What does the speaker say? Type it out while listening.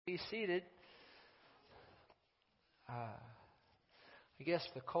Be seated. I guess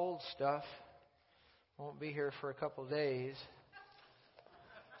the cold stuff won't be here for a couple days.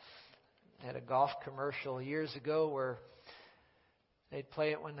 I had a golf commercial years ago where they'd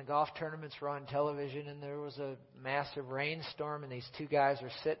play it when the golf tournaments were on television, and there was a massive rainstorm, and these two guys are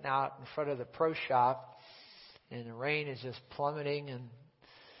sitting out in front of the pro shop, and the rain is just plummeting, and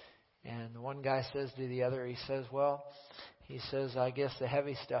the one guy says to the other, he says, I guess the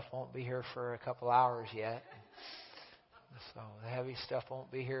heavy stuff won't be here for a couple hours yet. So the heavy stuff won't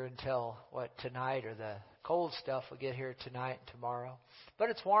be here until, tonight, or the cold stuff will get here tonight and tomorrow. But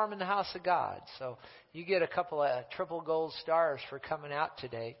it's warm in the house of God, so you get a couple of triple gold stars for coming out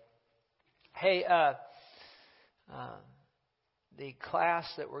today. Hey, the class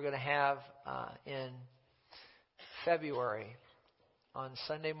that we're going to have in February on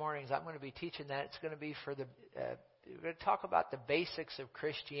Sunday mornings, I'm going to be teaching that. It's going to be for we're going to talk about the basics of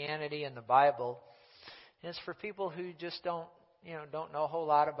Christianity and the Bible. And it's for people who just don't know a whole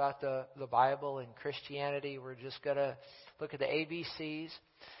lot about the Bible and Christianity. We're just going to look at the ABCs.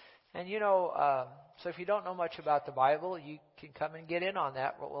 And so if you don't know much about the Bible, you can come and get in on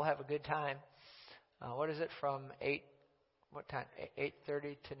that. We'll have a good time. What is it, from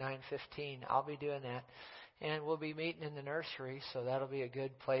 8:30 to 9:15? I'll be doing that. And we'll be meeting in the nursery, so that'll be a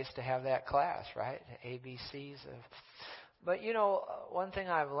good place to have that class, right? ABCs. But, one thing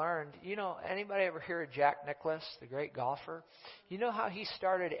I've learned, anybody ever hear of Jack Nicklaus, the great golfer? You know how he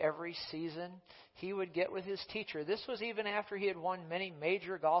started every season? He would get with his teacher. This was even after he had won many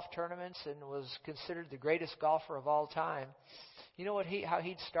major golf tournaments and was considered the greatest golfer of all time. You know how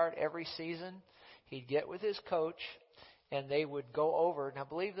he'd start every season? He'd get with his coach, and they would go over. Now,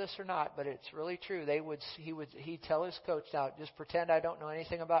 believe this or not, but it's really true. He'd tell his coach, now just pretend I don't know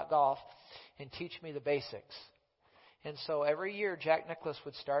anything about golf and teach me the basics. And so every year, Jack Nicklaus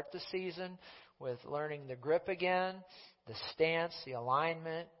would start the season with learning the grip again, the stance, the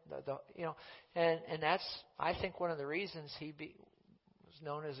alignment, and that's, I think, one of the reasons was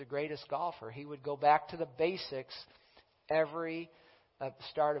known as the greatest golfer. He would go back to the basics every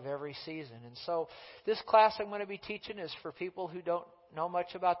start of every season. And so this class I'm going to be teaching is for people who don't know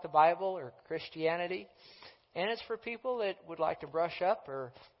much about the Bible or Christianity. And it's for people that would like to brush up,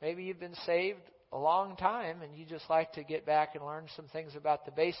 or maybe you've been saved a long time and you just like to get back and learn some things about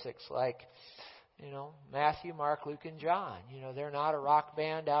the basics, like, Matthew, Mark, Luke, and John. They're not a rock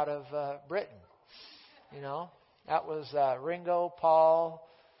band out of Britain. That was Ringo, Paul,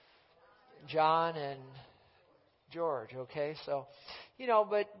 John, and George. Okay, so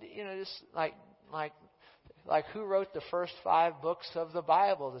just like who wrote the first 5 books of the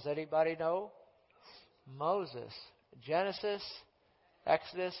Bible? Does anybody know? Moses. Genesis,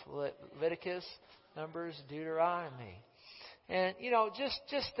 Exodus, Leviticus, Numbers, Deuteronomy. And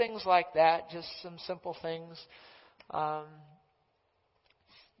just things like that, just some simple things.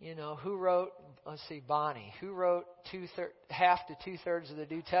 Who wrote, Bonnie, who wrote half to 2/3 of the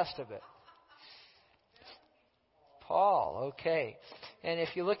New Testament? Paul, okay. And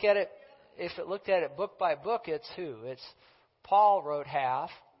if you look at it, looked at it book by book, it's who? It's Paul wrote half,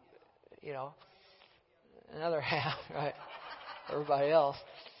 another half, right? Everybody else.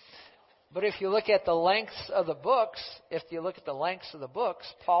 But if you look at the lengths of the books,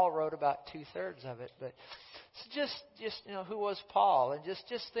 Paul wrote about 2/3 of it. But it's just who was Paul, and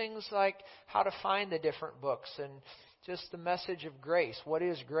just things like how to find the different books, and just the message of grace. What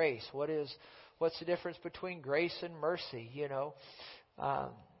is grace? What's the difference between grace and mercy?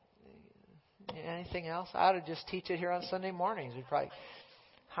 Anything else? I ought to just teach it here on Sunday mornings. We'd probably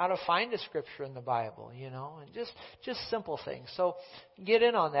how to find a scripture in the Bible, and just simple things. So get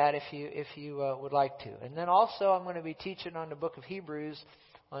in on that if you would like to. And then also I'm going to be teaching on the book of Hebrews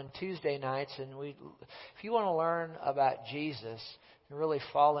on Tuesday nights. And if you want to learn about Jesus and really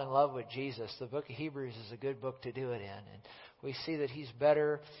fall in love with Jesus, the book of Hebrews is a good book to do it in. And we see that He's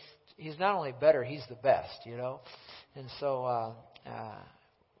better. He's not only better, He's the best, And so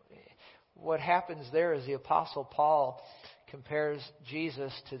what happens there is the Apostle Paul compares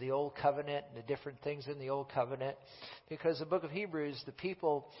Jesus to the Old Covenant and the different things in the Old Covenant, because the book of Hebrews, the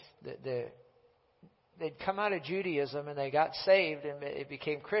people, they'd come out of Judaism and they got saved and they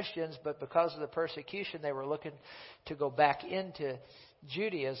became Christians, but because of the persecution, they were looking to go back into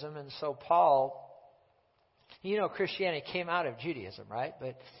Judaism. And so Paul, Christianity came out of Judaism, right?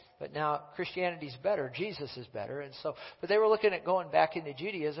 But now Christianity's better. Jesus is better. And so, but they were looking at going back into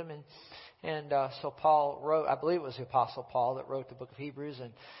Judaism, and so Paul wrote, I believe it was the Apostle Paul that wrote the book of Hebrews,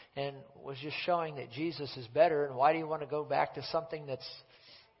 and was just showing that Jesus is better. And why do you want to go back to something that's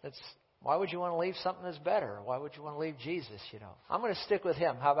Why would you want to leave something that's better? Why would you want to leave Jesus, I'm going to stick with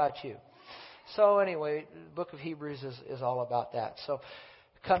Him. How about you? So anyway, the book of Hebrews is all about that. So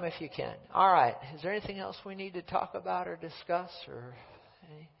come if you can. All right. Is there anything else we need to talk about or discuss? Or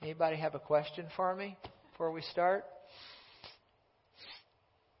anybody have a question for me before we start?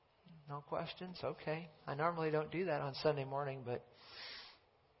 No questions? Okay. I normally don't do that on Sunday morning, but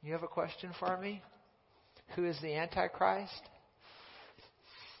you have a question for me? Who is the Antichrist?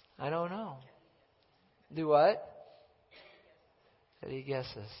 I don't know. Do what? Any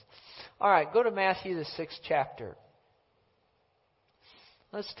guesses? All right, go to Matthew, the 6th chapter.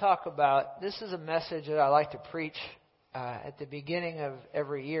 Let's talk about, this is a message that I like to preach at the beginning of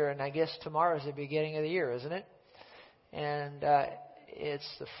every year, and I guess tomorrow is the beginning of the year, isn't it? And it's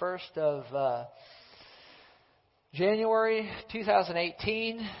the 1st of January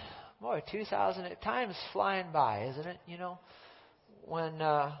 2018. Boy, time's flying by, isn't it? When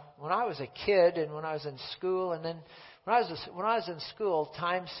I was a kid and when I was in school, and then when I was in school,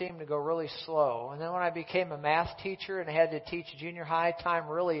 time seemed to go really slow. And then when I became a math teacher and I had to teach junior high, time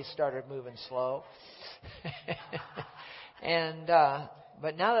really started moving slow. And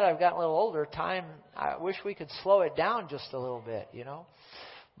but now that I've gotten a little older, I wish we could slow it down just a little bit,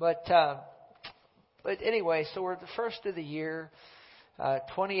 But anyway, so we're at the first of the year,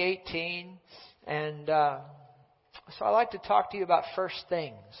 2018, and so I'd like to talk to you about first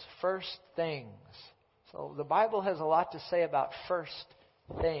things. First things. So the Bible has a lot to say about first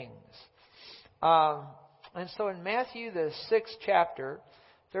things. And so in Matthew, the 6th chapter,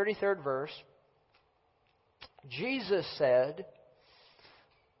 33rd verse, Jesus said,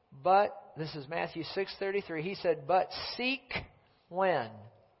 but, this is Matthew 6:33, He said, but seek when?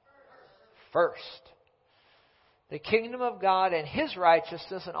 First. The kingdom of God and His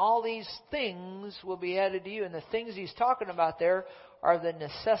righteousness, and all these things will be added to you. And the things He's talking about there are the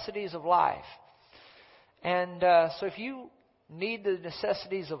necessities of life. And so if you need the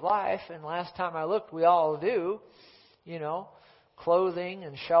necessities of life, and last time I looked, we all do, clothing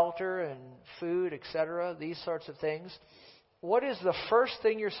and shelter and food, etc., these sorts of things. What is the first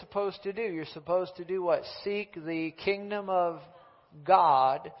thing you're supposed to do? You're supposed to do what? Seek the kingdom of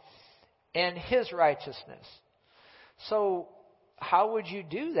God and His righteousness. So how would you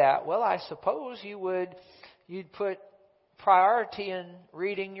do that? Well, I suppose you'd put priority in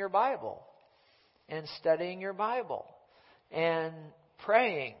reading your Bible and studying your Bible and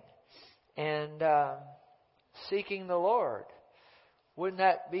praying and seeking the Lord. Wouldn't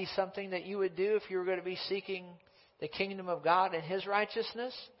that be something that you would do if you were going to be seeking the kingdom of God and His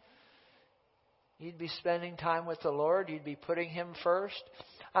righteousness? You'd be spending time with the Lord. You'd be putting Him first.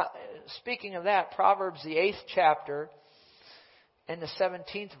 Speaking of that, Proverbs, the 8th chapter, and the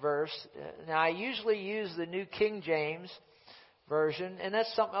 17th verse. Now, I usually use the New King James Version, and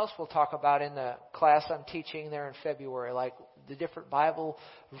that's something else we'll talk about in the class I'm teaching there in February, like the different Bible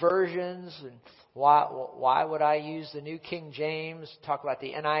versions and why would I use the New King James, talk about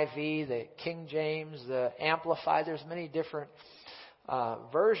the NIV, the King James, the Amplified. There's many different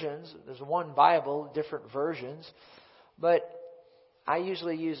versions. There's one Bible, different versions. But I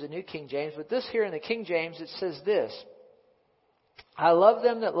usually use the New King James. But this here in the King James, it says this. I love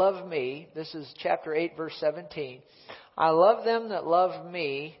them that love me. This is chapter 8, verse 17. I love them that love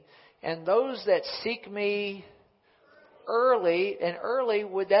me, and those that seek me early. And early,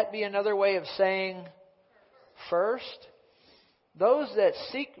 would that be another way of saying first? Those that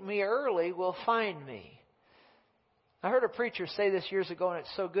seek me early will find me. I heard a preacher say this years ago, and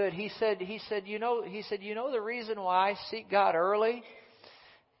it's so good. He said, you know the reason why I seek God early?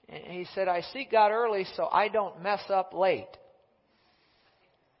 And he said, I seek God early so I don't mess up late.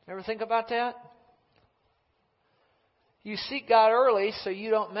 Ever think about that? You seek God early so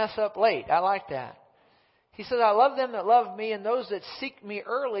you don't mess up late. I like that. He says, I love them that love me, and those that seek me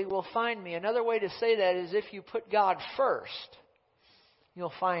early will find me. Another way to say that is if you put God first,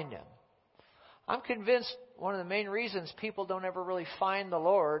 you'll find Him. I'm convinced one of the main reasons people don't ever really find the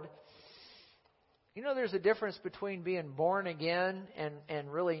Lord, there's a difference between being born again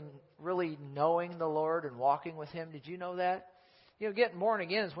and really knowing the Lord and walking with Him. Did you know that? Getting born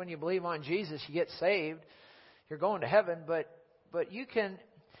again is when you believe on Jesus, you get saved, you're going to heaven, but you can,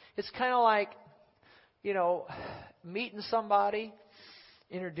 it's kind of like, meeting somebody,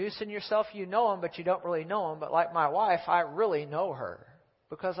 introducing yourself, you know them, but you don't really know them. But like my wife, I really know her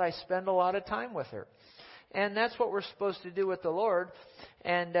because I spend a lot of time with her. And that's what we're supposed to do with the Lord.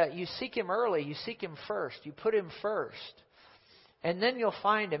 And you seek Him early. You seek Him first. You put Him first. And then you'll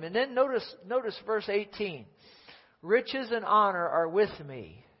find Him. And then notice verse 18. Riches and honor are with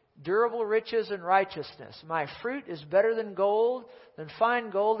me. durable riches and righteousness. My fruit is better than gold, than fine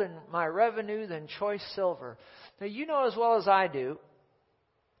gold, and my revenue than choice silver. Now, you know as well as I do,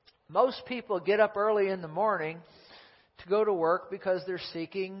 most people get up early in the morning to go to work because they're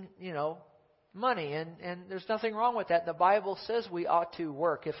seeking, money. And there's nothing wrong with that. The Bible says we ought to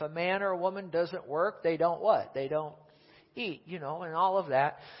work. If a man or a woman doesn't work, they don't what? They don't eat, and all of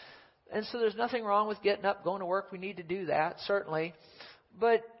that. And so there's nothing wrong with getting up, going to work. We need to do that, certainly.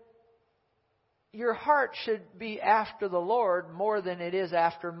 But your heart should be after the Lord more than it is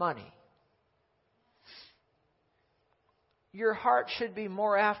after money. Your heart should be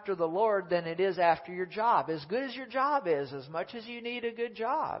more after the Lord than it is after your job. As good as your job is, as much as you need a good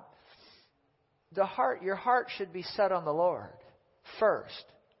job, your heart should be set on the Lord first.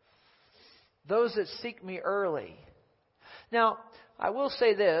 Those that seek me early. Now, I will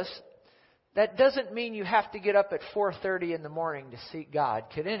say this. That doesn't mean you have to get up at 4:30 in the morning to seek God.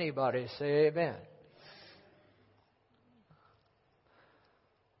 Can anybody say amen?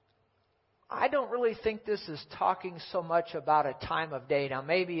 I don't really think this is talking so much about a time of day. Now,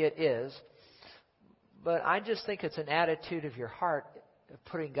 maybe it is, but I just think it's an attitude of your heart of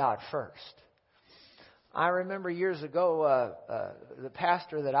putting God first. I remember years ago, the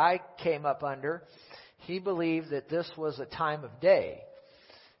pastor that I came up under, he believed that this was a time of day.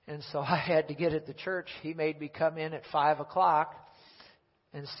 And so I had to get at the church. He made me come in at 5 o'clock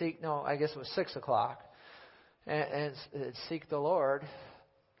and I guess it was 6 o'clock, and seek the Lord.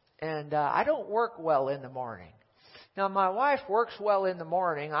 And I don't work well in the morning. Now, my wife works well in the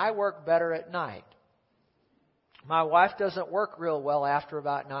morning. I work better at night. My wife doesn't work real well after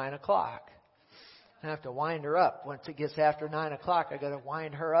about 9 o'clock. I have to wind her up. Once it gets after 9 o'clock, I got to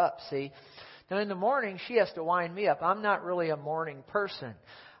wind her up, see. Now, in the morning, she has to wind me up. I'm not really a morning person.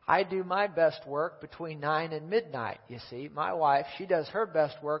 I do my best work between 9 and midnight, you see. My wife, she does her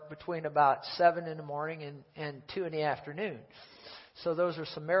best work between about 7 in the morning and 2 in the afternoon. So those are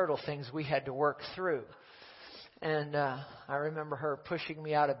some marital things we had to work through. And I remember her pushing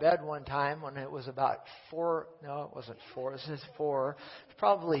me out of bed one time when it was about 4. No, it wasn't 4. This is 4. It's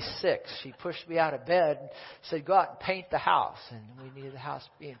probably 6. She pushed me out of bed and said, "Go out and paint the house." And we needed the house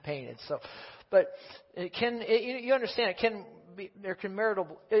being painted. So, but you understand, there can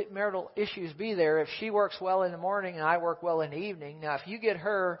marital issues be there if she works well in the morning and I work well in the evening. Now, if you get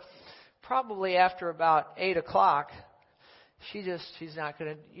her probably after about 8 o'clock, she's not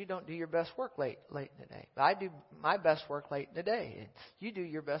going to, you don't do your best work late in the day. I do my best work late in the day. And you do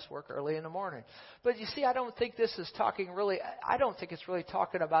your best work early in the morning. But you see, I don't think this is I don't think it's really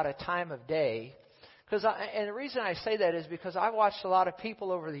talking about a time of day. And the reason I say that is because I've watched a lot of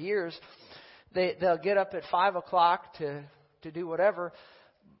people over the years, they'll get up at 5 o'clock to do whatever,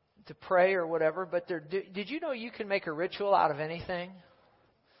 to pray or whatever. But did you know you can make a ritual out of anything?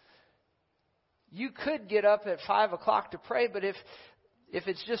 You could get up at 5 o'clock to pray, but if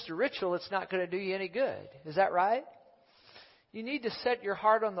it's just a ritual, it's not going to do you any good. Is that right? You need to set your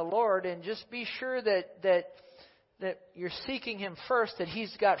heart on the Lord and just be sure that you're seeking Him first, that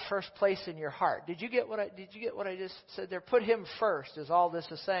He's got first place in your heart. Did you get what I just said there? Put Him first is all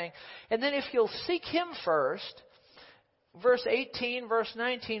this is saying. And then if you'll seek Him first, verse 18, verse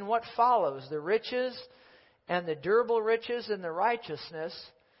 19, what follows? The riches and the durable riches and the righteousness.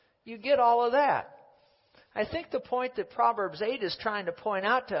 You get all of that. I think the point that Proverbs 8 is trying to point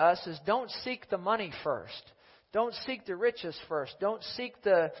out to us is don't seek the money first. Don't seek the riches first. Don't seek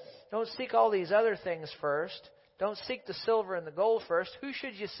all these other things first. Don't seek the silver and the gold first. Who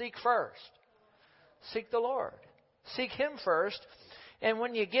should you seek first? Seek the Lord. Seek Him first. And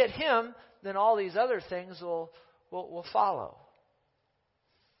when you get Him, then all these other things will follow.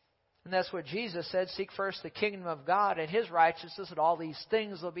 And that's what Jesus said, seek first the kingdom of God and His righteousness, and all these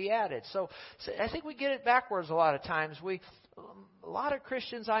things will be added. So I think we get it backwards a lot of times. A lot of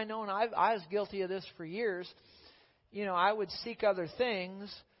Christians I know, and I was guilty of this for years, I would seek other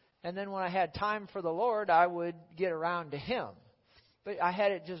things, and then when I had time for the Lord, I would get around to Him. But I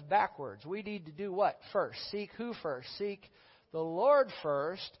had it just backwards. We need to do what first? Seek who first? Seek the Lord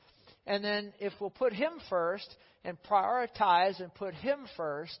first. And then if we'll put Him first and prioritize and put Him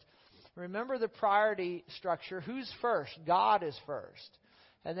first, remember the priority structure. Who's first? God is first.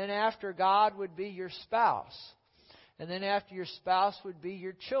 And then after God would be your spouse. And then after your spouse would be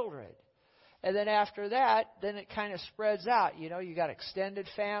your children. And then after that, then it kind of spreads out. You got extended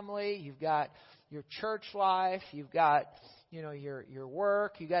family, you've got your church life, you've got, your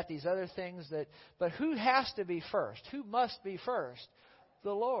work, you got these other things but who has to be first? Who must be first?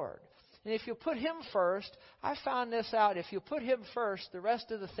 The Lord. And if you put Him first, I found this out. If you put Him first, the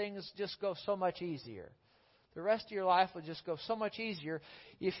rest of the things just go so much easier. The rest of your life will just go so much easier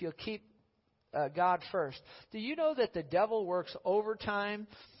if you'll keep God first. Do you know that the devil works overtime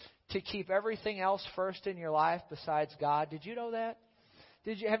to keep everything else first in your life besides God? Did you know that?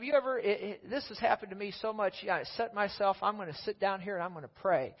 Have you ever, this has happened to me so much, I set myself, I'm going to sit down here and I'm going to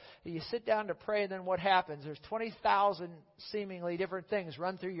pray. You sit down to pray, and then what happens? There's 20,000 seemingly different things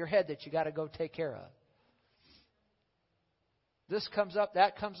run through your head that you got to go take care of. This comes up,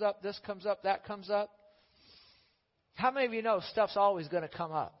 that comes up, this comes up, that comes up. How many of you know stuff's always going to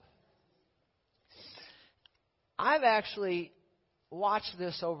come up? I've actually watched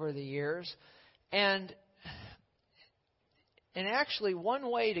this over the years, and actually one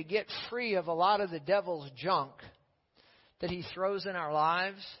way to get free of a lot of the devil's junk that he throws in our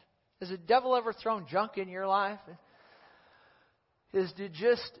lives, has the devil ever thrown junk in your life? Is to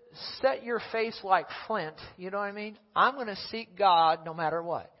just set your face like flint. You know what I mean? I'm going to seek God no matter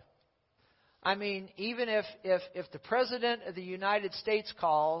what. I mean, even if the President of the United States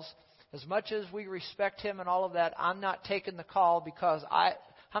calls, as much as we respect him and all of that, I'm not taking the call because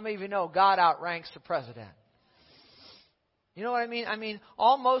how many of you know God outranks the President? You know what I mean? I mean,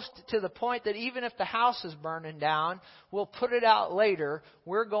 almost to the point that even if the house is burning down, we'll put it out later.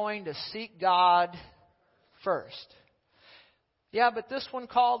 We're going to seek God first. Yeah, but this one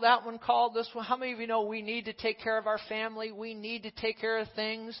called, that one called, this one. How many of you know we need to take care of our family? We need to take care of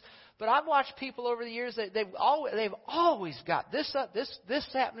things. But I've watched people over the years that they've always got this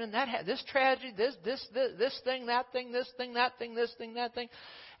happening, this tragedy, this thing, that thing, this thing, that thing, this thing, that thing,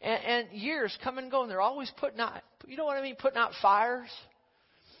 and years come and go, and they're always putting out, you know what I mean, putting out fires.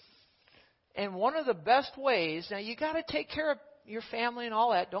 And one of the best ways, now you got to take care of your family and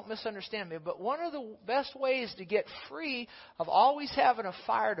all that, don't misunderstand me, but one of the best ways to get free of always having a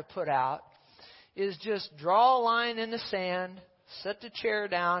fire to put out is just draw a line in the sand, set the chair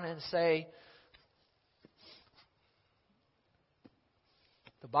down, and say,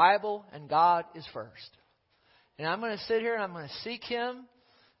 the Bible and God is first. And I'm going to sit here and I'm going to seek Him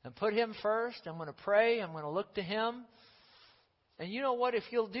and put Him first. I'm going to pray. I'm going to look to Him. And you know what? If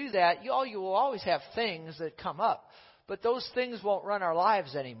you'll do that, you will always have things that come up. But those things won't run our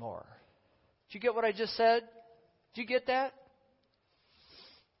lives anymore. Did you get what I just said? Did you get that?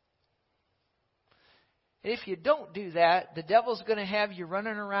 If you don't do that, the devil's going to have you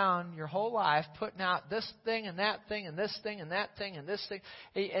running around your whole life putting out this thing and that thing and this thing and that thing and this thing.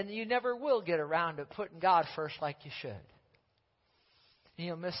 And you never will get around to putting God first like you should. And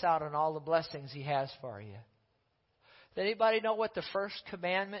you'll miss out on all the blessings He has for you. Does anybody know what the first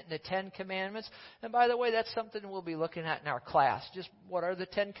commandment and the 10 commandments? And by the way, that's something we'll be looking at in our class. Just what are the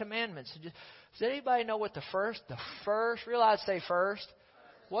 10 commandments? Does anybody know what the first, realize say first.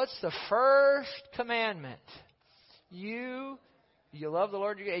 What's the first commandment? You love the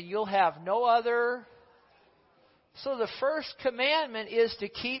Lord, you'll have no other. So the first commandment is to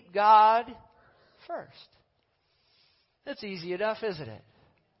keep God first. That's easy enough, isn't it?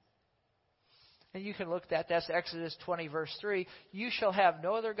 And you can look at that. That's Exodus 20, verse 3. You shall have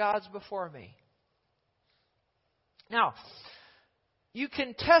no other gods before me. Now, you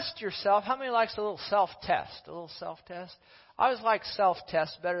can test yourself. How many likes a little self-test? A little self-test? I always like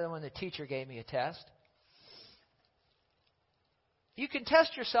self-tests better than when the teacher gave me a test. You can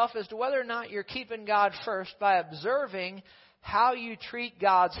test yourself as to whether or not you're keeping God first by observing how you treat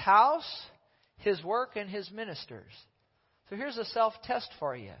God's house, His work, and His ministers. So here's a self-test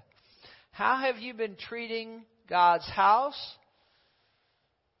for you. How have you been treating God's house,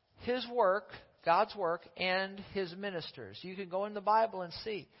 His work, God's work, and His ministers? You can go in the Bible and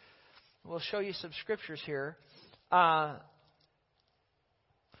see. We'll show you some scriptures here.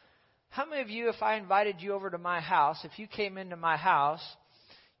 How many of you, if I invited you over to my house, if you came into my house,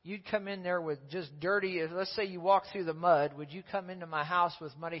 you'd come in there with just dirty, let's say you walk through the mud, would you come into my house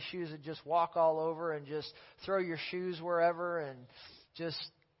with muddy shoes and just walk all over and just throw your shoes wherever and just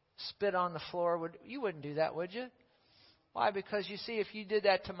spit on the floor? You wouldn't do that, would you? Why? Because you see, if you did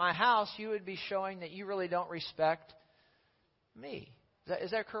that to my house, you would be showing that you really don't respect me.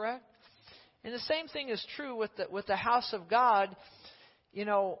 Is that correct? And the same thing is true with the house of God. You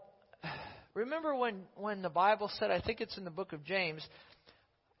know, remember when the Bible said, I think it's in the book of James,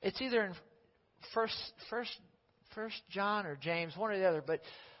 it's either in First John or James, one or the other, but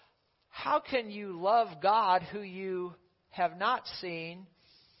how can you love God who you have not seen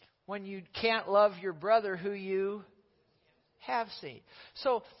when you can't love your brother who you have seen?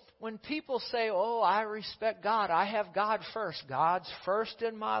 So when people say, oh, I respect God, I have God first, God's first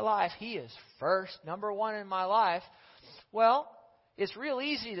in my life, He is first, number one in my life. Well, it's real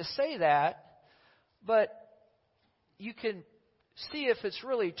easy to say that, but you can see if it's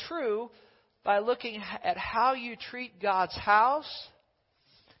really true by looking at how you treat God's house,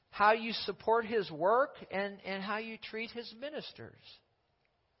 how you support His work, and how you treat His ministers.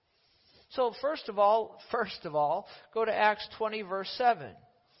 So first of all, go to Acts 20, verse 7.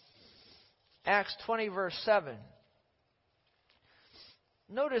 Acts 20, verse 7.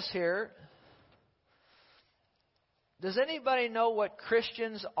 Notice here, does anybody know what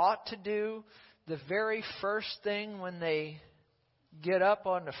Christians ought to do the very first thing when they get up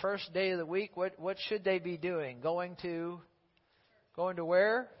on the first day of the week? What should they be doing? Going to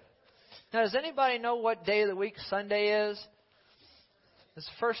where? Now, does anybody know what day of the week Sunday is? It's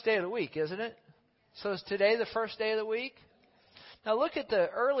the first day of the week, isn't it? So is today the first day of the week? Now look at the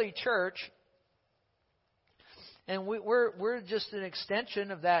early church, and we're just an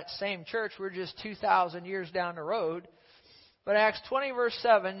extension of that same church. We're just 2,000 years down the road. But Acts 20, verse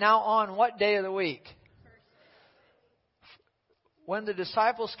 7, now on what day of the week? When the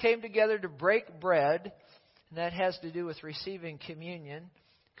disciples came together to break bread, and that has to do with receiving communion.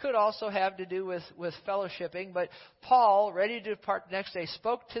 Could also have to do with fellowshipping. But Paul, ready to depart the next day,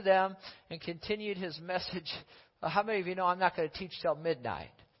 spoke to them and continued his message. How many of you know I'm not going to teach till midnight?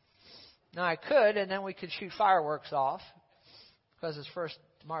 Now I could, and then we could shoot fireworks off because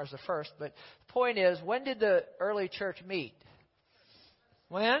tomorrow's the first. But the point is, when did the early church meet?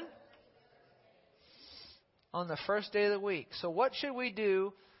 When? On the first day of the week. So what should we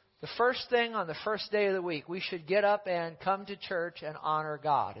do the first thing on the first day of the week? We should get up and come to church and honor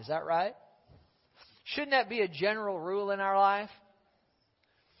God. Is that right? Shouldn't that be a general rule in our life?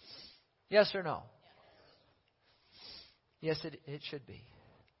 Yes or no? Yes, it should be.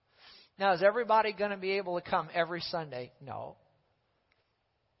 Now, is everybody going to be able to come every Sunday? No.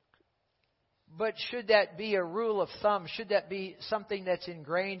 But should that be a rule of thumb? Should that be something that's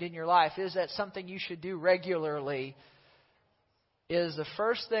ingrained in your life? Is that something you should do regularly? Is the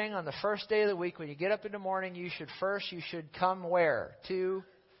first thing on the first day of the week when you get up in the morning, you should come where? To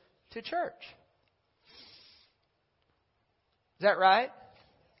church. Is that right?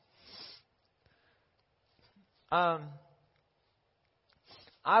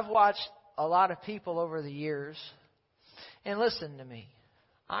 I've watched a lot of people over the years, and listen to me.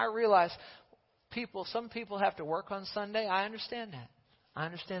 I realize some people have to work on Sunday. I understand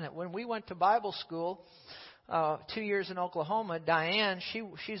that. When we went to Bible school 2 years in Oklahoma, Diane,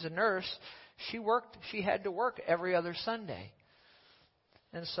 she's a nurse. She had to work every other Sunday.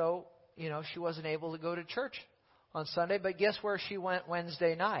 And so, she wasn't able to go to church on Sunday, but guess where she went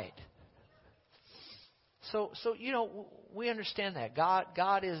Wednesday night? So we understand that.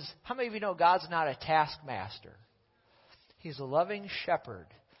 God is, how many of you know God's not a taskmaster? He's a loving shepherd.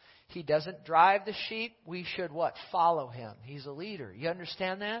 He doesn't drive the sheep. We should what? Follow him. He's a leader. You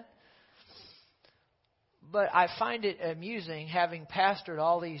understand that? But I find it amusing, having pastored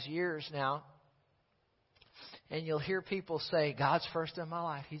all these years now, and you'll hear people say, God's first in my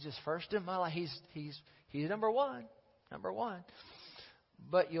life. He's just first in my life. He's number one. Number one.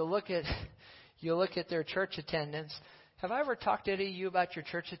 But you'll look at their church attendance. Have I ever talked to any of you about your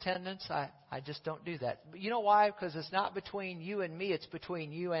church attendance? I just don't do that. But you know why? Because it's not between you and me. It's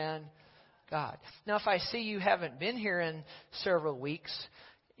between you and God. Now, if I see you haven't been here in several weeks,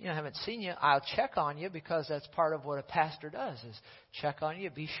 haven't seen you, I'll check on you because that's part of what a pastor does is check on you,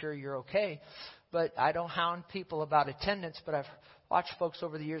 be sure you're okay. But I don't hound people about attendance, but I've watched folks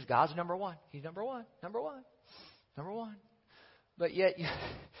over the years. God's number one. He's number one. Number one. Number one. But yet,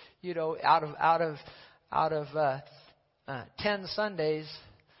 out of 10 Sundays,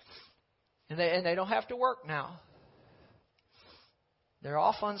 and they don't have to work now. They're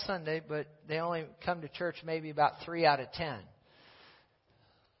off on Sunday, but they only come to church maybe about 3 out of 10.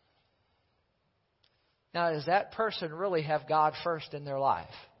 Now, does that person really have God first in their life?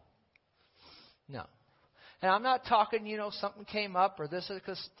 No. And I'm not talking, something came up or this,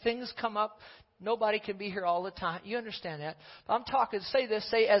 because things come up. Nobody can be here all the time. You understand that. But I'm talking, say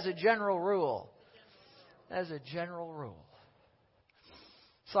as a general rule. As a general rule.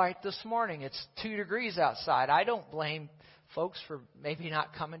 It's like this morning, it's 2 degrees outside. I don't blame folks for maybe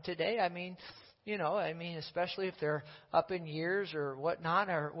not coming today. Especially if they're up in years or whatnot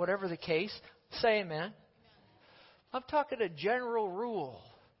or whatever the case. Say amen. I'm talking a general rule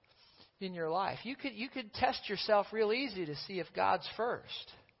in your life. You could test yourself real easy to see if God's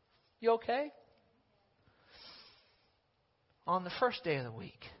first. You okay? On the first day of the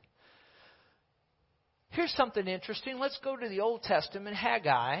week. Here's something interesting. Let's go to the Old Testament,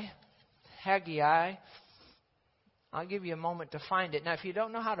 Haggai. I'll give you a moment to find it. Now, if you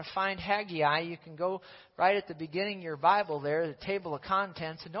don't know how to find Haggai, you can go right at the beginning of your Bible there, the table of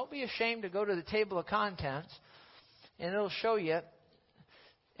contents. And don't be ashamed to go to the table of contents. And it'll show you.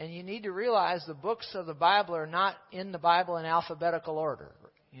 And you need to realize the books of the Bible are not in the Bible in alphabetical order.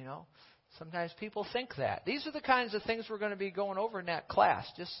 You know, sometimes people think that. These are the kinds of things we're going to be going over in that class.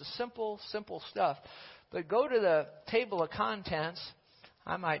 Just the simple stuff. But go to the table of contents.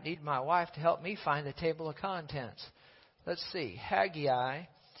 I might need my wife to help me find the table of contents. Let's see. Haggai.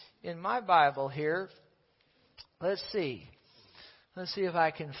 In my Bible here, let's see. Let's see if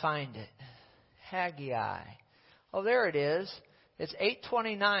I can find it. Haggai. Oh, there it is. It's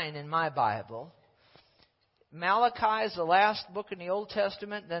 829 in my Bible. Malachi is the last book in the Old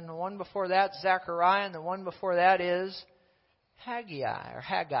Testament. Then the one before that, Zechariah. And the one before that is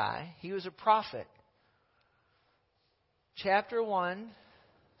Haggai. He was a prophet. Chapter 1.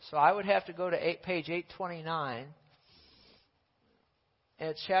 So I would have to go to page 829.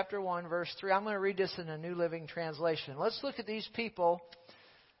 It's chapter 1, verse 3. I'm going to read this in a New Living Translation. Let's look at these people.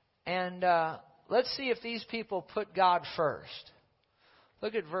 And let's see if these people put God first.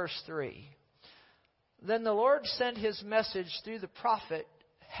 Look at verse 3. Then the Lord sent His message through the prophet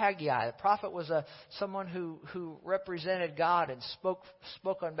Haggai. The prophet was someone who represented God and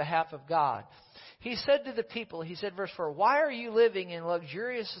spoke on behalf of God. He said to the people, he said, verse 4, "Why are you living in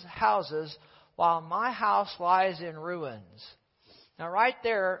luxurious houses while my house lies in ruins?" Now right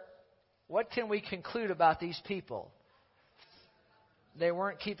there, what can we conclude about these people? They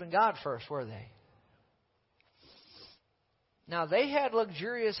weren't keeping God first, were they? Now, they had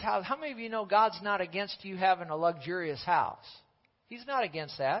luxurious houses. How many of you know God's not against you having a luxurious house? He's not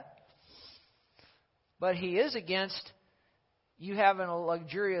against that. But He is against you having a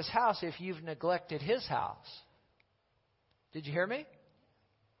luxurious house if you've neglected His house. Did you hear me?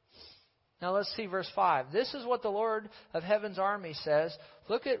 Now let's see verse 5. "This is what the Lord of Heaven's army says.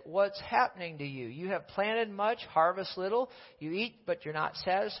 Look at what's happening to you. You have planted much, harvest little. You eat, but you're not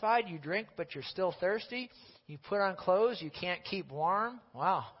satisfied. You drink, but you're still thirsty. You put on clothes, you can't keep warm."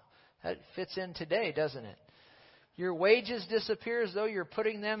 Wow, that fits in today, doesn't it? "Your wages disappear as though you're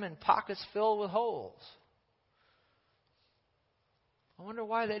putting them in pockets filled with holes." I wonder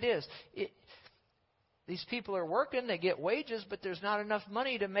why that is. These people are working, they get wages, but there's not enough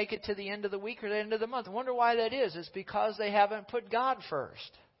money to make it to the end of the week or the end of the month. I wonder why that is. It's because they haven't put God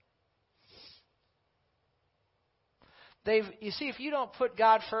first. You see, if you don't put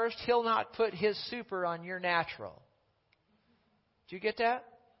God first, He'll not put His super on your natural. Do you get that?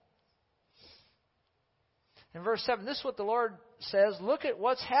 In verse 7, this is what the Lord says. "Look at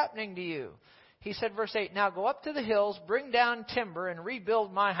what's happening to you." He said, verse 8, "Now go up to the hills, bring down timber, and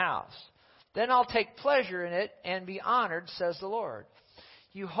rebuild my house. Then I'll take pleasure in it and be honored, says the Lord.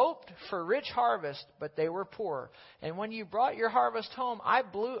 You hoped for rich harvest, but they were poor. And when you brought your harvest home, I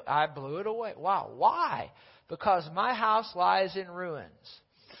blew it away." Wow. Why? "Because my house lies in ruins."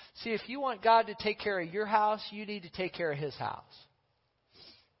 See, if you want God to take care of your house, you need to take care of His house.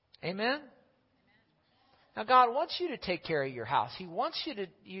 Amen? Now, God wants you to take care of your house. He wants you to,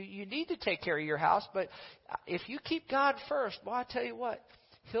 you need to take care of your house, but if you keep God first, well, I tell you what,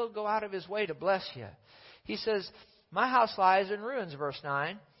 He'll go out of His way to bless you. He says, "My house lies in ruins," verse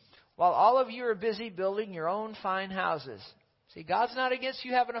 9, "while all of you are busy building your own fine houses." See, God's not against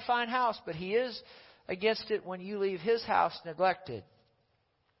you having a fine house, but He is against it when you leave His house neglected.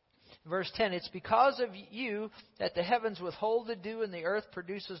 Verse 10, "It's because of you that the heavens withhold the dew and the earth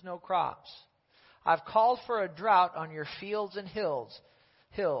produces no crops. I've called for a drought on your fields and hills,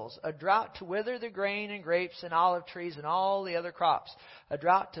 a drought to wither the grain and grapes and olive trees and all the other crops, a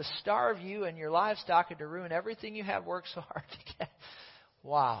drought to starve you and your livestock and to ruin everything you have worked so hard to get."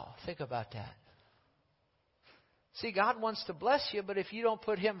 Wow, think about that. See, God wants to bless you, but if you don't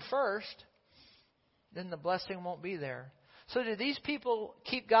put Him first, then the blessing won't be there. So did these people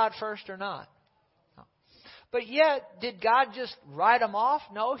keep God first or not? No. But yet, did God just write them off?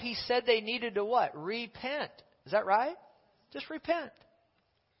 No, He said they needed to what? Repent. Is that right? Just repent.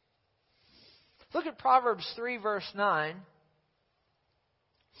 Look at Proverbs 3, verse 9.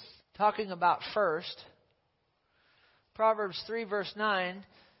 Talking about first. Proverbs 3, verse 9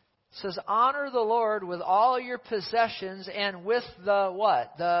 says, "Honor the Lord with all your possessions and with the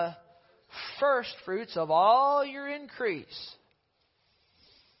what? The first fruits of all your increase."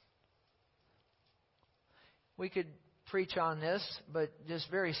 We could preach on this, but just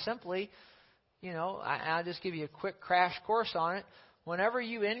very simply, I'll just give you a quick crash course on it. Whenever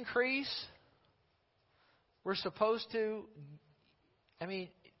you increase, we're supposed to,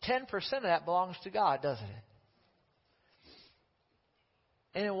 10% of that belongs to God, doesn't it?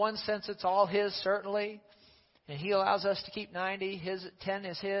 And in one sense, it's all His, certainly. And He allows us to keep 90. His 10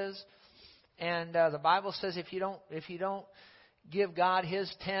 is His. And the Bible says if you don't give God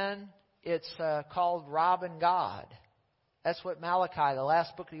His 10, it's called robbing God. That's what Malachi, the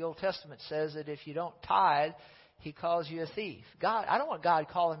last book of the Old Testament, says, that if you don't tithe, He calls you a thief. God, I don't want God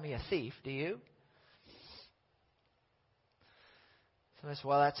calling me a thief, do you? Somebody says,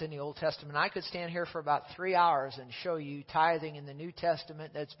 well, that's in the Old Testament. I could stand here for about 3 hours and show you tithing in the New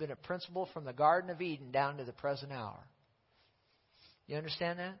Testament that's been a principle from the Garden of Eden down to the present hour. You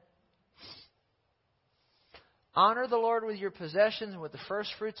understand that? Honor the Lord with your possessions and with the first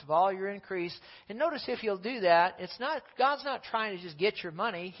fruits of all your increase. And notice, if you'll do that, God's not trying to just get your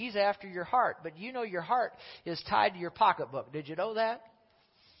money. He's after your heart. But you know your heart is tied to your pocketbook. Did you know that?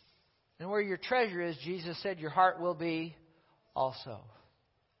 And where your treasure is, Jesus said, your heart will be also.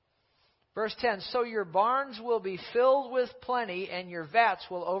 Verse 10, so your barns will be filled with plenty, and your vats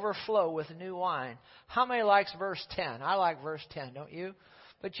will overflow with new wine. How many likes verse 10? I like verse 10, don't you?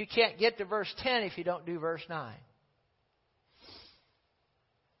 But you can't get to verse 10 if you don't do verse 9.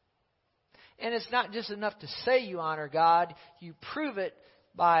 And it's not just enough to say you honor God. You prove it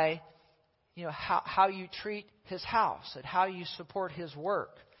by how you treat His house and how you support His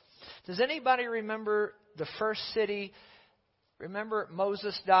work. Does anybody remember the first city? Remember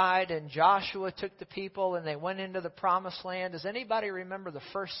Moses died and Joshua took the people and they went into the promised land. Does anybody remember the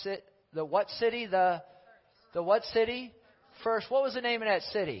first city? The what city? The what city? First, what was the name of that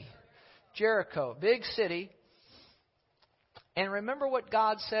city? Jericho. Big city. And remember what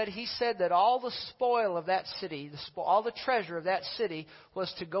God said? He said that all the spoil of that city, all the treasure of that city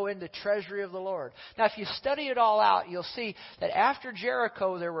was to go into treasury of the Lord. Now, if you study it all out, you'll see that after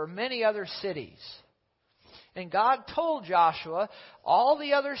Jericho, there were many other cities. And God told Joshua, all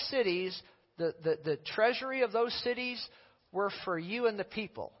the other cities, the treasury of those cities were for you and the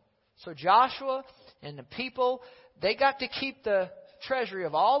people. So Joshua and the people, they got to keep the treasury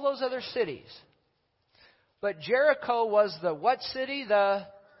of all those other cities. But Jericho was the what city? The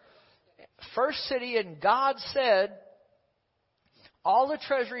first city, and God said, all the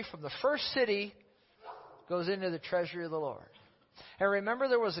treasury from the first city goes into the treasury of the Lord. And remember,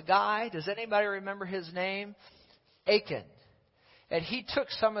 there was a guy, does anybody remember his name? Achan. And he took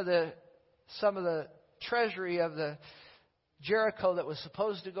some of the treasury of the Jericho that was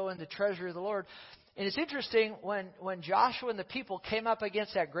supposed to go in the treasury of the Lord. And it's interesting, when Joshua and the people came up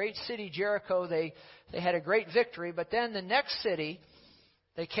against that great city, Jericho, they had a great victory. But then the next city,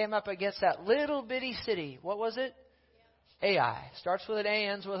 they came up against that little bitty city. What was it? Ai. Starts with an A,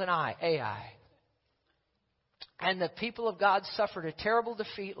 ends with an I. Ai. And the people of God suffered a terrible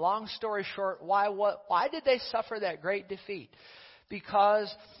defeat. Long story short, why did they suffer that great defeat?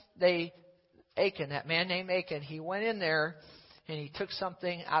 Because Achan, that man named Achan, he went in there and he took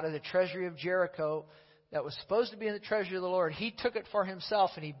something out of the treasury of Jericho that was supposed to be in the treasury of the Lord. He took it for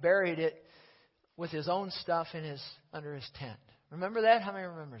himself and he buried it with his own stuff under his tent. Remember that? How many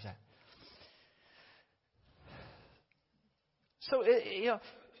remembers that? So,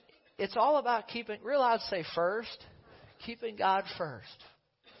 it's all about real loud say first, keeping God first.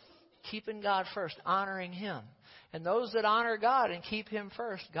 Keeping God first, honoring Him. And those that honor God and keep Him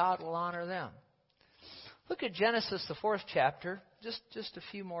first, God will honor them. Look at Genesis, the 4th chapter. Just a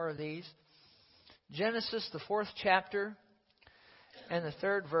few more of these. Genesis, the 4th chapter and the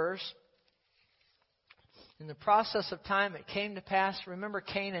 3rd verse. In the process of time, it came to pass, remember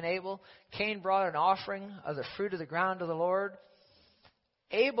Cain and Abel? Cain brought an offering of the fruit of the ground to the Lord.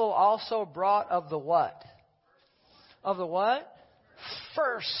 Abel also brought of the what? Of the what?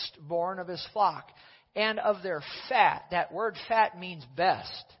 Firstborn of his flock. And of their fat. That word fat means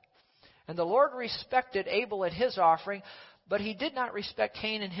best. And the Lord respected Abel at his offering, but He did not respect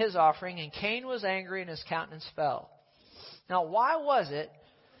Cain in his offering. And Cain was angry and his countenance fell. Now, why was it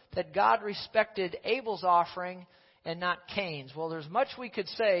that God respected Abel's offering and not Cain's? Well, there's much we could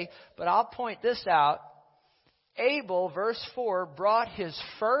say, but I'll point this out. Abel, verse 4, brought his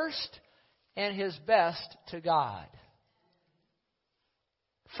first and his best to God.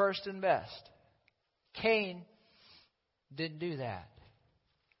 First and best. Cain didn't do that.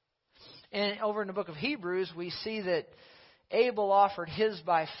 And over in the book of Hebrews, we see that Abel offered his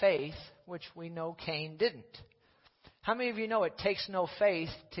by faith, which we know Cain didn't. How many of you know it takes no faith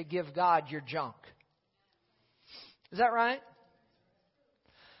to give God your junk? Is that right?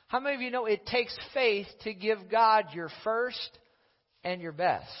 How many of you know it takes faith to give God your first and your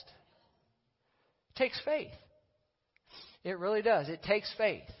best? It takes faith. It really does. It takes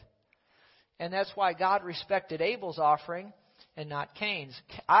faith. And that's why God respected Abel's offering and not Cain's.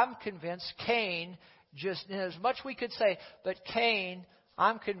 I'm convinced Cain as much we could say, but Cain,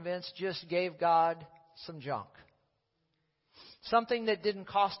 I'm convinced, just gave God some junk. Something that didn't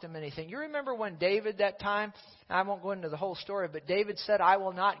cost him anything. You remember when David that time, I won't go into the whole story, but David said, I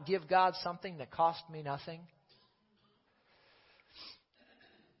will not give God something that cost me nothing.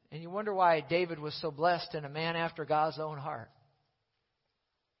 And you wonder why David was so blessed and a man after God's own heart.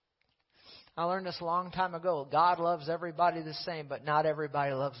 I learned this a long time ago. God loves everybody the same, but not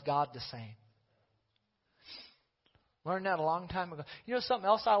everybody loves God the same. Learned that a long time ago. You know something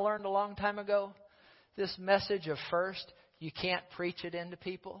else I learned a long time ago? This message of first, you can't preach it into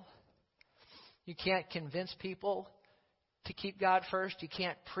people. You can't convince people to keep God first. You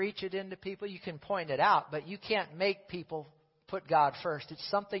can't preach it into people. You can point it out, but you can't make people put God first. It's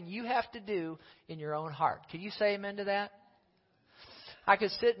something you have to do in your own heart. Can you say amen to that? I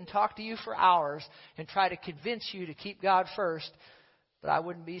could sit and talk to you for hours and try to convince you to keep God first, but I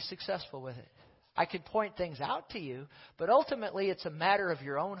wouldn't be successful with it. I could point things out to you, but ultimately it's a matter of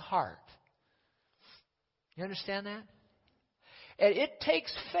your own heart. You understand that? And it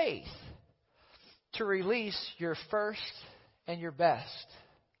takes faith to release your first and your best.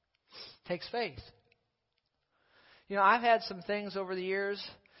 It takes faith. You know, I've had some things over the years.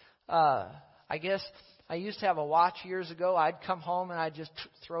 I guess I used to have a watch years ago. I'd come home and I'd just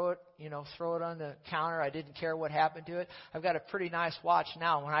throw it on the counter. I didn't care what happened to it. I've got a pretty nice watch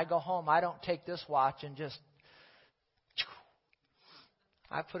now. When I go home, I don't take this watch and just...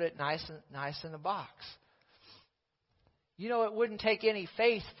 I put it nice in the box. You know, it wouldn't take any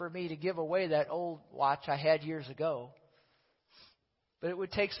faith for me to give away that old watch I had years ago. But it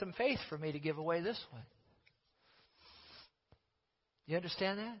would take some faith for me to give away this one. You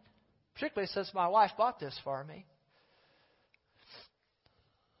understand that? Particularly since my wife bought this for me.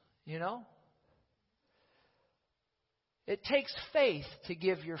 You know? It takes faith to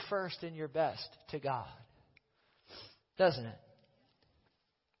give your first and your best to God. Doesn't it?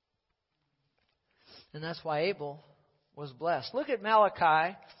 And that's why Abel was blessed. Look at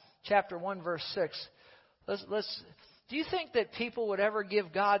Malachi chapter 1 verse 6. Do you think that people would ever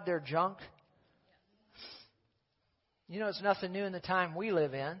give God their junk? You know, it's nothing new in the time we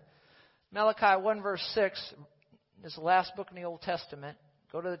live in. Malachi 1 verse 6 is the last book in the Old Testament.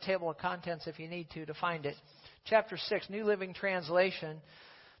 Go to the table of contents if you need to find it. Chapter 6, New Living Translation.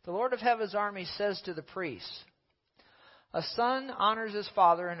 The Lord of Heaven's army says to the priests, a son honors his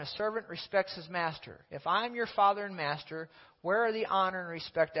father and a servant respects his master. If I am your father and master, where are the honor and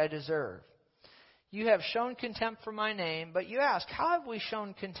respect I deserve? You have shown contempt for my name, but you ask, how have we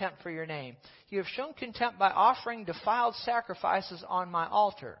shown contempt for your name? You have shown contempt by offering defiled sacrifices on my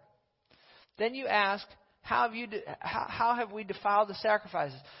altar. Then you ask, how have we defiled the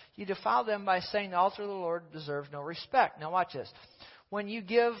sacrifices? You defile them by saying the altar of the Lord deserves no respect. Now watch this. When you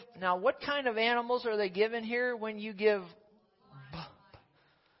give, now what kind of animals are they given here? When you give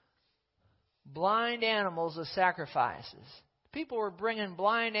blind animals as sacrifices. People were bringing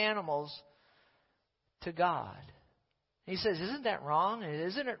blind animals to God. He says, isn't that wrong? And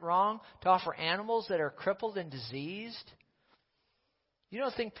isn't it wrong to offer animals that are crippled and diseased? You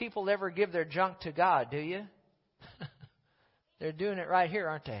don't think people ever give their junk to God, do you? They're doing it right here,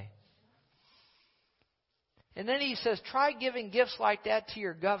 aren't they? And then he says, try giving gifts like that to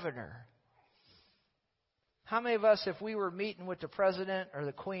your governor. How many of us, if we were meeting with the president or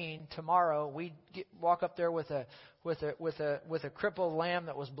the queen tomorrow, we'd walk up there with a crippled lamb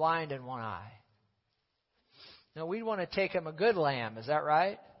that was blind in one eye? Now, we'd want to take him a good lamb. Is that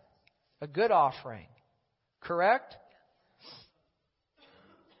right? A good offering. Correct?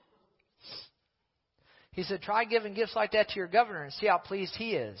 He said, try giving gifts like that to your governor and see how pleased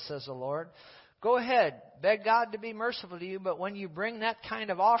he is, says the Lord. Go ahead, beg God to be merciful to you, but when you bring that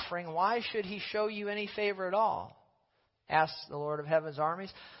kind of offering, why should he show you any favor at all? Asks the Lord of Heaven's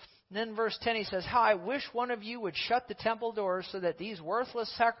armies. And then verse 10 he says, how I wish one of you would shut the temple doors so that these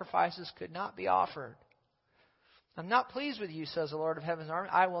worthless sacrifices could not be offered. I'm not pleased with you, says the Lord of Heaven's army.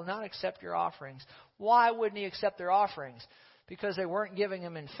 I will not accept your offerings. Why wouldn't he accept their offerings? Because they weren't giving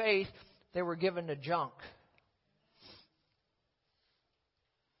him in faith. They were given to junk.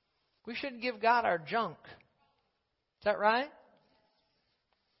 We shouldn't give God our junk. Is that right?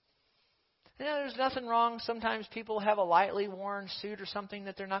 You know, there's nothing wrong. Sometimes people have a lightly worn suit or something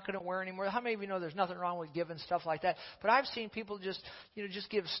that they're not going to wear anymore. How many of you know there's nothing wrong with giving stuff like that? But I've seen people just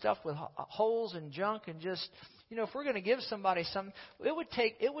give stuff with holes and junk and just, if we're going to give somebody something, it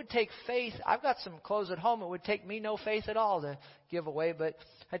would take faith. I've got some clothes at home. It would take me no faith at all to give away. But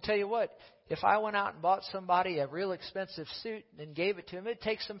I tell you what, if I went out and bought somebody a real expensive suit and gave it to them, it'd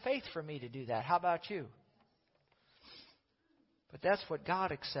take some faith for me to do that. How about you? But that's what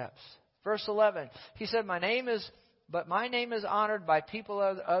God accepts. Verse 11, he said, my name is honored by people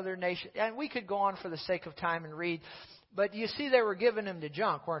of other nations. And we could go on for the sake of time and read. But you see they were giving him to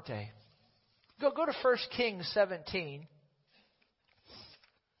junk, weren't they? Go to 1 Kings 17.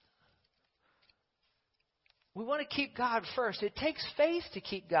 We want to keep God first. It takes faith to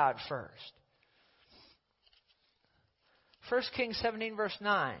keep God first. 1 Kings 17, verse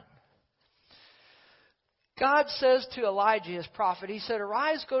 9. God says to Elijah, his prophet, he said,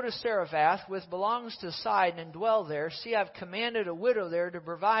 "Arise, go to Zarephath, which belongs to Sidon, and dwell there. See, I've commanded a widow there to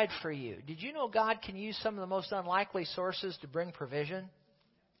provide for you." Did you know God can use some of the most unlikely sources to bring provision?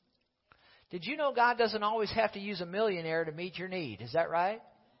 Did you know God doesn't always have to use a millionaire to meet your need? Is that right?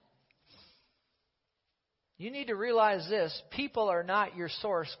 You need to realize this. People are not your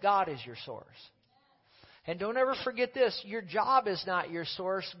source. God is your source. And don't ever forget this. Your job is not your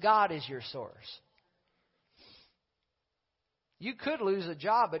source. God is your source. You could lose a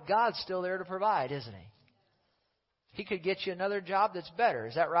job, but God's still there to provide, isn't He? He could get you another job that's better.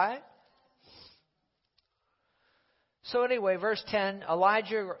 Is that right? So anyway, verse 10,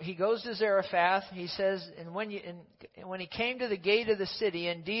 Elijah, he goes to Zarephath. He says, and when he came to the gate of the city,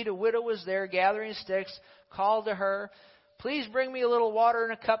 indeed a widow was there gathering sticks, called to her, "Please bring me a little water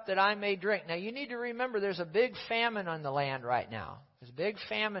in a cup that I may drink." Now you need to remember there's a big famine on the land right now. There's a big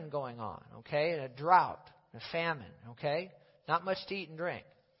famine going on, okay? And a drought, a famine, okay? Not much to eat and drink.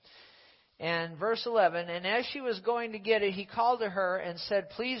 And verse 11, and as she was going to get it, he called to her and said,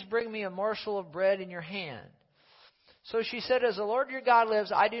 "Please bring me a morsel of bread in your hand." So she said, "As the Lord your God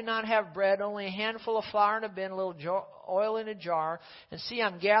lives, I do not have bread, only a handful of flour in a bin, a little oil in a jar. And see,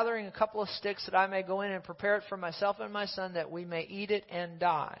 I'm gathering a couple of sticks that I may go in and prepare it for myself and my son, that we may eat it and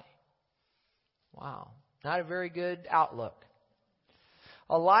die." Wow. Not a very good outlook.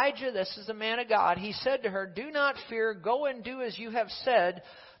 Elijah, this is the man of God, he said to her, "Do not fear, go and do as you have said,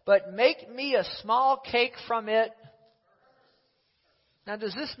 but make me a small cake from it." Now,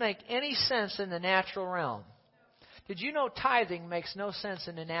 does this make any sense in the natural realm? Did you know tithing makes no sense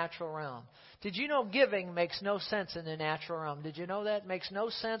in the natural realm? Did you know giving makes no sense in the natural realm? Did you know that? It makes no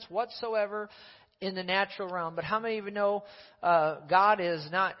sense whatsoever in the natural realm. But how many of you know God is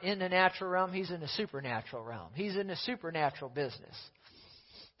not in the natural realm? He's in the supernatural realm. He's in the supernatural business.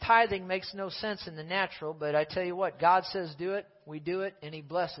 Tithing makes no sense in the natural, but I tell you what, God says do it, we do it, and He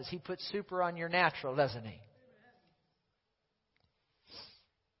blesses. He puts super on your natural, doesn't He?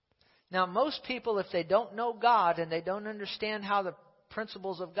 Now, most people, if they don't know God and they don't understand how the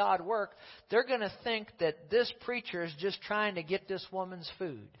principles of God work, they're going to think that this preacher is just trying to get this woman's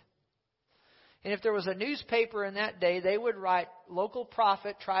food. And if there was a newspaper in that day, they would write, "Local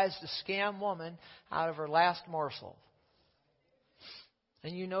prophet tries to scam woman out of her last morsel."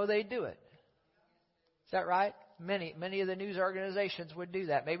 And you know they do it. Is that right? Many of the news organizations would do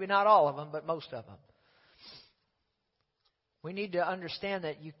that. Maybe not all of them, but most of them. We need to understand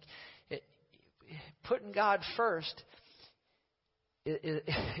that putting God first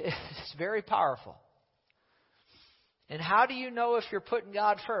is very powerful. And how do you know if you're putting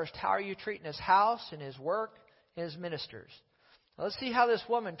God first? How are you treating His house and His work and His ministers? Now, let's see how this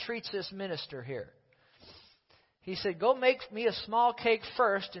woman treats this minister here. He said, "Go make me a small cake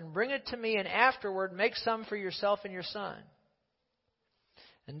first and bring it to me, and afterward make some for yourself and your son.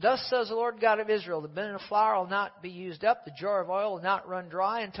 And thus says the Lord God of Israel, the bin of flour will not be used up, the jar of oil will not run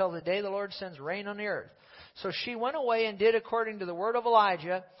dry until the day the Lord sends rain on the earth." So she went away and did according to the word of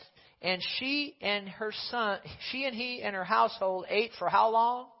Elijah, and she and he and her household ate for how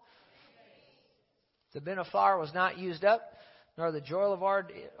long? The bin of flour was not used up, nor the jar of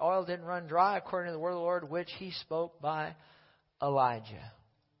oil didn't run dry, according to the word of the Lord, which He spoke by Elijah.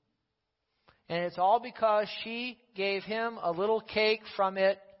 And it's all because she gave him a little cake from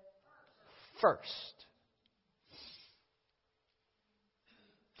it first.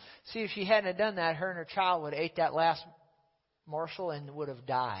 See, if she hadn't done that, her and her child would have ate that last morsel and would have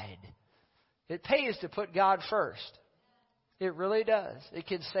died. It pays to put God first. It really does. It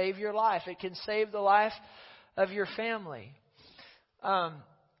can save your life. It can save the life of your family.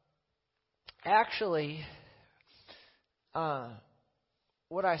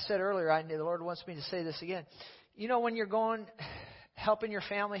 What I said earlier, the Lord wants me to say this again. You know, when you're going, helping your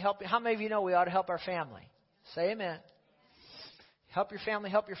family, how many of you know we ought to help our family? Say amen. Help your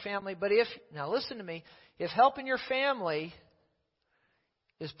family. But now listen to me, if helping your family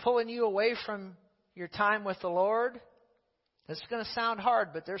is pulling you away from your time with the Lord, it's going to sound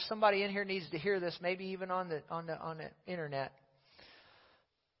hard, but there's somebody in here needs to hear this, maybe even on the internet.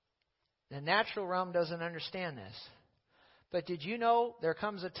 The natural realm doesn't understand this. But did you know there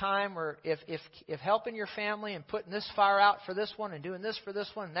comes a time where if helping your family and putting this fire out for this one and doing this for this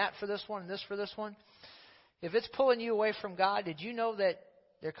one and that for this one and this for this one, if it's pulling you away from God, did you know that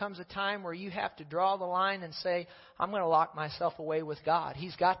there comes a time where you have to draw the line and say, "I'm going to lock myself away with God.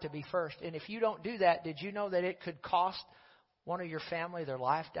 He's got to be first." And if you don't do that, did you know that it could cost one of your family their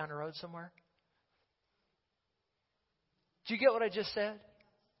life down the road somewhere? Do you get what I just said?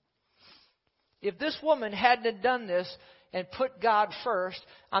 If this woman hadn't done this and put God first,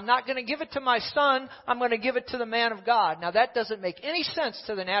 I'm not going to give it to my son, I'm going to give it to the man of God. Now that doesn't make any sense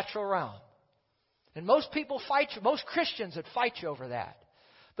to the natural realm. And most people fight you, most Christians would fight you over that.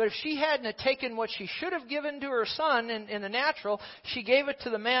 But if she hadn't have taken what she should have given to her son in the natural, she gave it to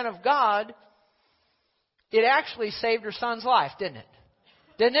the man of God, it actually saved her son's life, didn't it?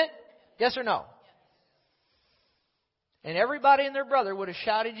 Didn't it? Yes or no? And everybody and their brother would have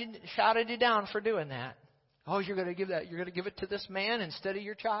shouted you down for doing that. Oh, you're going to give that. You're going to give it to this man instead of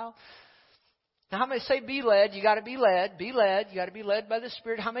your child? Now, how many say be led? You got to be led. Be led. You got to be led by the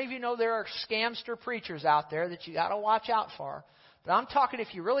Spirit. How many of you know there are scamster preachers out there that you got to watch out for? But I'm talking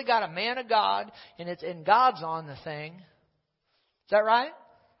if you really got a man of God and God's on the thing. Is that right?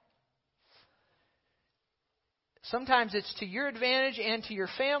 Sometimes it's to your advantage and to your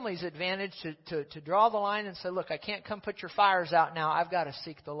family's advantage to draw the line and say, look, I can't come put your fires out now. I've got to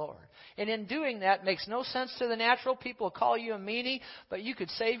seek the Lord. And in doing that, makes no sense to the natural. People will call you a meanie, but you could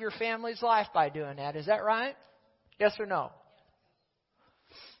save your family's life by doing that. Is that right? Yes or no?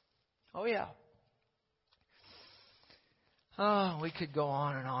 Oh, yeah. Oh, we could go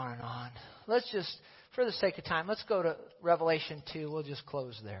on and on and on. Let's just, for the sake of time, let's go to Revelation 2. We'll just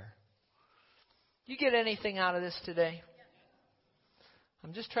close there. You get anything out of this today?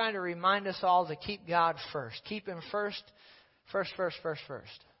 I'm just trying to remind us all to keep God first. Keep Him first.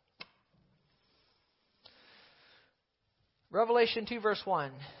 Revelation 2 verse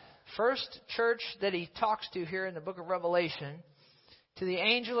 1. First church that he talks to here in the book of Revelation, to the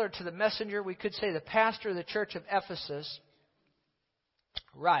angel or to the messenger, we could say the pastor of the church of Ephesus.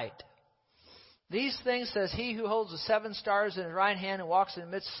 Right. These things says he who holds the 7 stars in his right hand and walks in the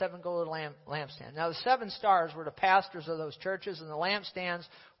midst of 7 golden lampstands. Now the 7 stars were the pastors of those churches and the lampstands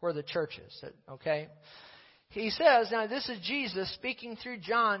were the churches. Okay? He says, now this is Jesus speaking through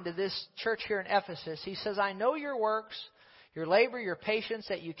John to this church here in Ephesus. He says, I know your works, your labor, your patience,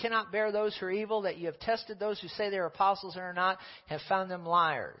 that you cannot bear those who are evil, that you have tested those who say they are apostles and are not, have found them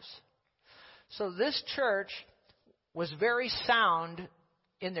liars. So this church was very sound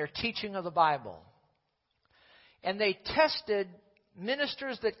in their teaching of the Bible. And they tested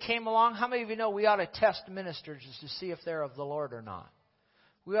ministers that came along. How many of you know we ought to test ministers to see if they're of the Lord or not?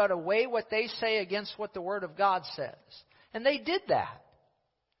 We ought to weigh what they say against what the Word of God says. And they did that.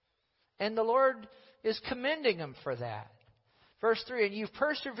 And the Lord is commending them for that. Verse 3, and you've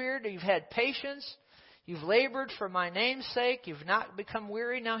persevered, you've had patience, you've labored for my name's sake, you've not become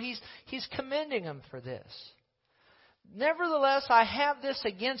weary. Now He's commending them for this. Nevertheless, I have this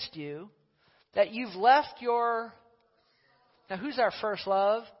against you, that you've left your... Now, who's our first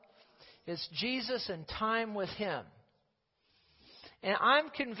love? It's Jesus and time with Him. And I'm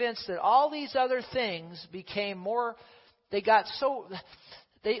convinced that all these other things became more... They got so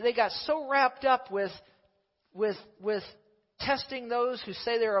wrapped up with testing those who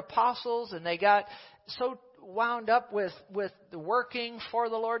say they're apostles, and they got so wound up with the working for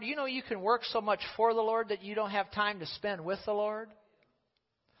the Lord. You know, you can work so much for the Lord that you don't have time to spend with the Lord.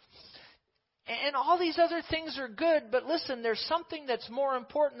 And all these other things are good, but listen, there's something that's more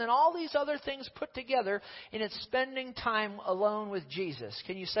important than all these other things put together, and it's spending time alone with Jesus.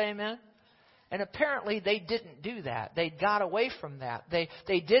 Can you say amen? And apparently they didn't do that. They got away from that. They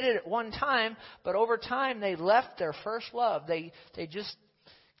did it at one time, but over time they left their first love. They just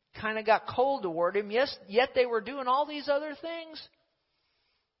kind of got cold toward Him. Yes, yet they were doing all these other things.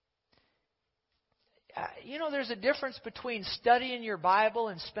 You know, there's a difference between studying your Bible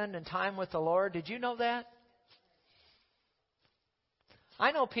and spending time with the Lord. Did you know that?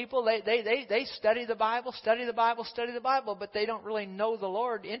 I know people, they study the Bible, but they don't really know the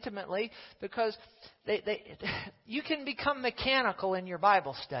Lord intimately because you can become mechanical in your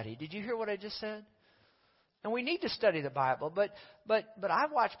Bible study. Did you hear what I just said? And we need to study the Bible, but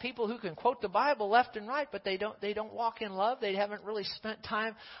I've watched people who can quote the Bible left and right, but they don't walk in love. They haven't really spent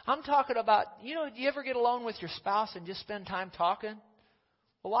time. I'm talking about, you know, do you ever get alone with your spouse and just spend time talking?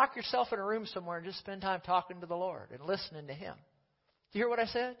 Well, lock yourself in a room somewhere and just spend time talking to the Lord and listening to Him. Do you hear what I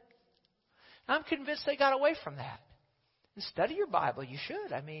said? I'm convinced they got away from that. And study your Bible. You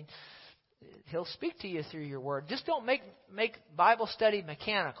should. I mean, He'll speak to you through your Word. Just don't make Bible study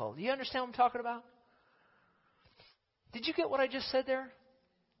mechanical. Do you understand what I'm talking about? Did you get what I just said there?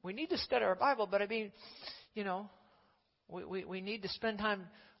 We need to study our Bible, but I mean, you know, we need to spend time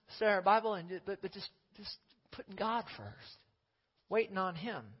studying our Bible, but just putting God first, waiting on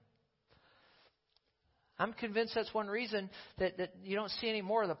Him. I'm convinced that's one reason that you don't see any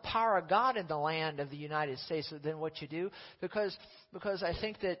more of the power of God in the land of the United States than what you do, because I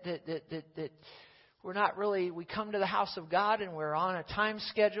think that we come to the house of God and we're on a time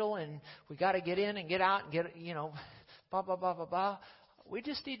schedule and we got to get in and get out and get, blah, blah, blah, blah, blah. We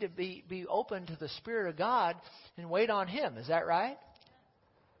just need to be open to the Spirit of God and wait on Him. Is that right?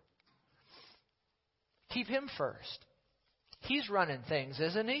 Keep Him first. He's running things,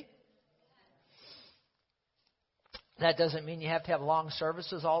 isn't He? That doesn't mean you have to have long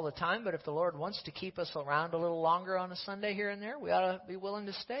services all the time, but if the Lord wants to keep us around a little longer on a Sunday here and there, we ought to be willing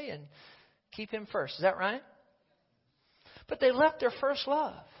to stay and keep Him first. Is that right? But they left their first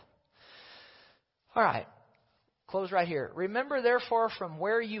love. All right. Close right here. Remember, therefore, from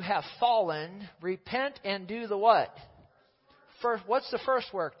where you have fallen, repent and do the what? First, what's the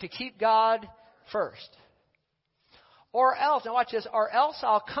first work? To keep God first. Or else, now watch this, or else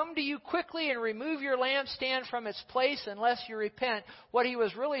I'll come to you quickly and remove your lampstand from its place unless you repent. What he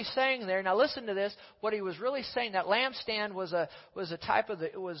was really saying there, now listen to this, what he was really saying, that lampstand was a type of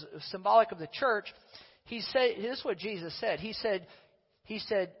it was symbolic of the church. He said, this is what Jesus said. He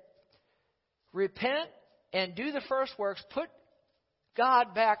said, repent and do the first works, put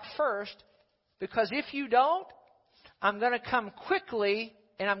God back first, because if you don't, I'm going to come quickly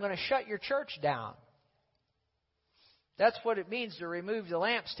and I'm going to shut your church down. That's what it means to remove the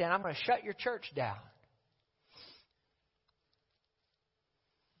lampstand. I'm going to shut your church down.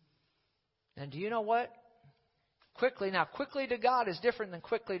 And do you know what? Quickly to God is different than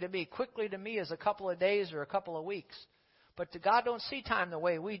quickly to me. Quickly to me is a couple of days or a couple of weeks. But to God don't see time the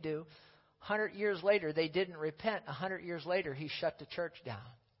way we do. 100 years later, they didn't repent. 100 years later, He shut the church down.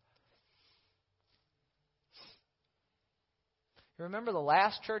 You remember the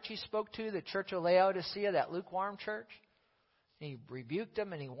last church He spoke to, the church of Laodicea, that lukewarm church? He rebuked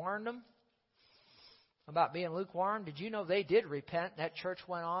them and He warned them about being lukewarm. Did you know they did repent? That church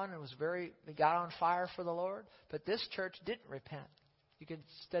went on and they got on fire for the Lord. But this church didn't repent. You can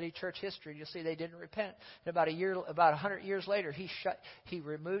study church history. You'll see they didn't repent. And about 100 years later, He shut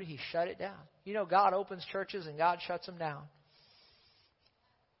it down. You know, God opens churches and God shuts them down.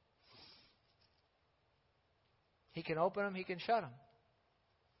 He can open them, He can shut them.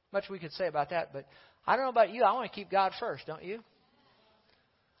 Much we could say about that, but I don't know about you. I want to keep God first, don't you?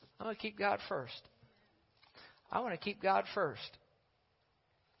 I want to keep God first. I want to keep God first.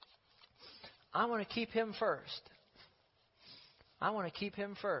 I want to keep Him first. I want to keep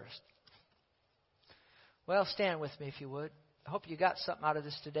Him first. Well, stand with me if you would. I hope you got something out of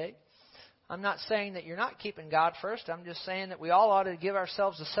this today. I'm not saying that you're not keeping God first. I'm just saying that we all ought to give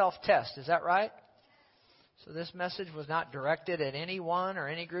ourselves a self-test. Is that right? So this message was not directed at anyone or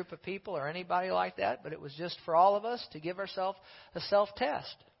any group of people or anybody like that, but it was just for all of us to give ourselves a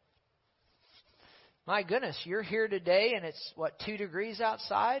self-test. My goodness, you're here today and it's, 2 degrees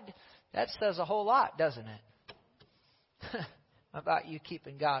outside? That says a whole lot, doesn't it? About you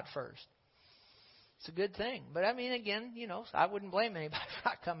keeping God first. It's a good thing. But I mean, again, I wouldn't blame anybody for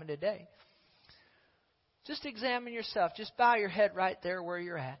not coming today. Just examine yourself. Just bow your head right there where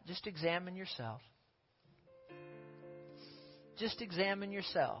you're at. Just examine yourself. Just examine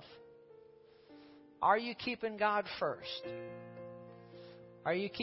yourself. Are you keeping God first? Are you keeping